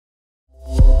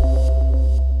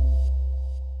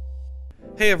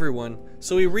Hey everyone,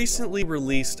 so we recently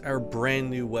released our brand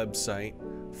new website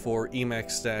for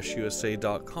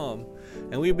EMAX-USA.com,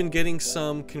 and we've been getting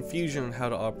some confusion on how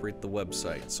to operate the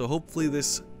website. So hopefully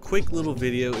this quick little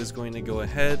video is going to go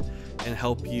ahead and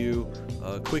help you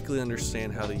quickly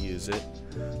understand how to use it.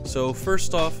 So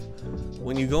first off,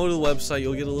 when you go to the website,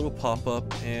 you'll get a little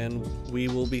pop-up, and we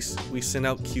send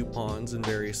out coupons and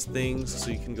various things, so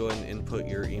you can go ahead and input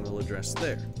your email address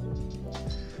there.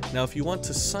 Now if you want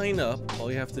to sign up,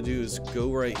 all you have to do is go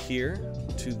right here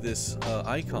to this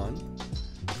icon,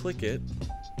 click it,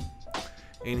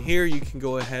 and here you can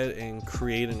go ahead and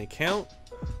create an account,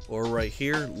 or right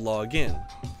here, log in.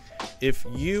 If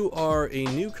you are a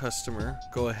new customer,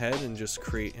 go ahead and just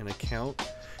create an account.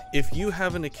 If you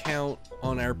have an account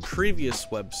on our previous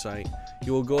website,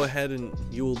 you will go ahead and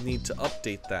you will need to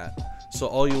update that. So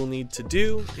all you will need to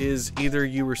do is either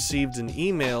you received an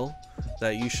email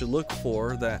that you should look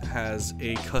for that has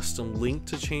a custom link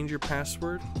to change your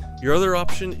password. Your other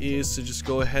option is to just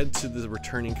go ahead to the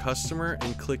returning customer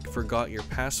and click forgot your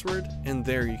password, and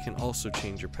there you can also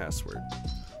change your password.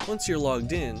 Once you're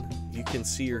logged in, you can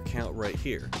see your account right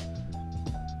here.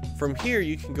 From here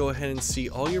you can go ahead and see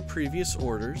all your previous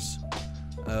orders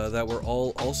that were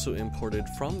all also imported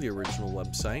from the original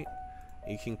website.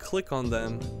 You can click on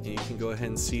them and you can go ahead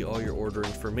and see all your order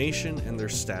information and their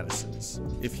statuses.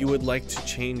 If you would like to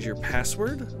change your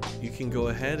password, you can go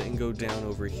ahead and go down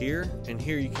over here, and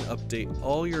here you can update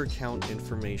all your account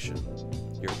information.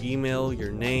 Your email,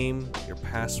 your name, your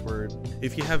password.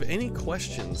 If you have any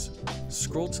questions,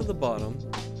 scroll to the bottom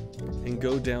and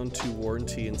go down to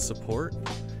warranty and support,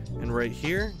 and right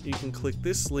here you can click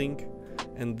this link,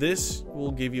 and this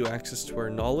will give you access to our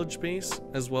knowledge base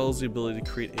as well as the ability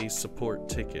to create a support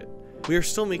ticket. We are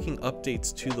still making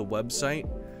updates to the website.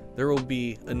 There will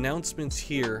be announcements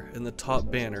here in the top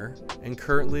banner, and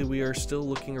currently we are still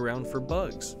looking around for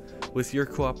bugs. With your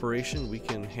cooperation, we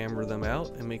can hammer them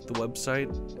out and make the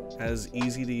website as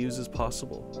easy to use as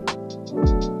possible.